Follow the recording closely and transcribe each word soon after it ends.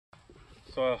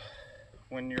So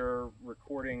when you're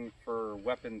recording for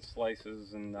weapon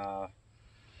slices, and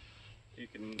you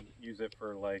can use it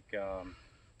for like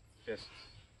fists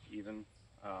even,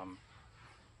 um,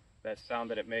 that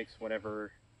sound that it makes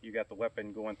whenever you got the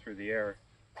weapon going through the air.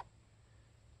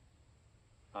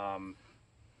 um,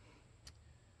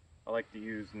 I like to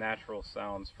use natural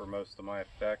sounds for most of my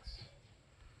effects.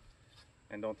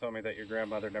 And don't tell me that your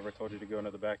grandmother never told you to go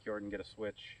into the backyard and get a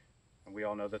switch. And we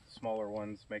all know that the smaller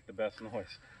ones make the best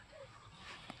noise.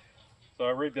 So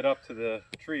I rigged it up to the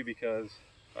tree because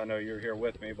I know you're here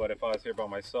with me, but if I was here by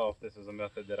myself, this is a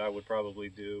method that I would probably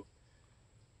do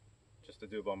just to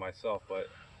do it by myself. But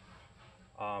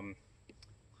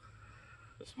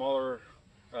the smaller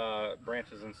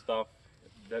branches and stuff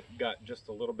that got just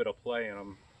a little bit of play in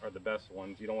them are the best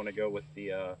ones. You don't want to go with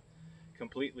the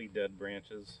completely dead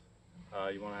branches.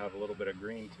 You want to have a little bit of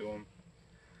green to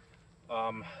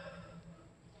them.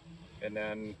 And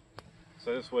then,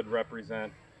 so this would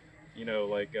represent,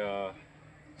 like a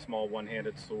small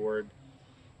one-handed sword,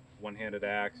 one-handed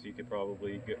axe. You could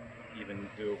probably even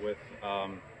do it with a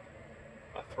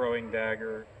throwing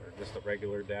dagger or just a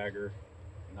regular dagger,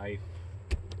 knife,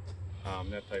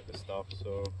 that type of stuff.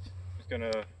 So I'm just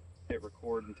gonna hit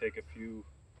record and take a few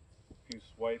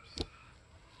swipes.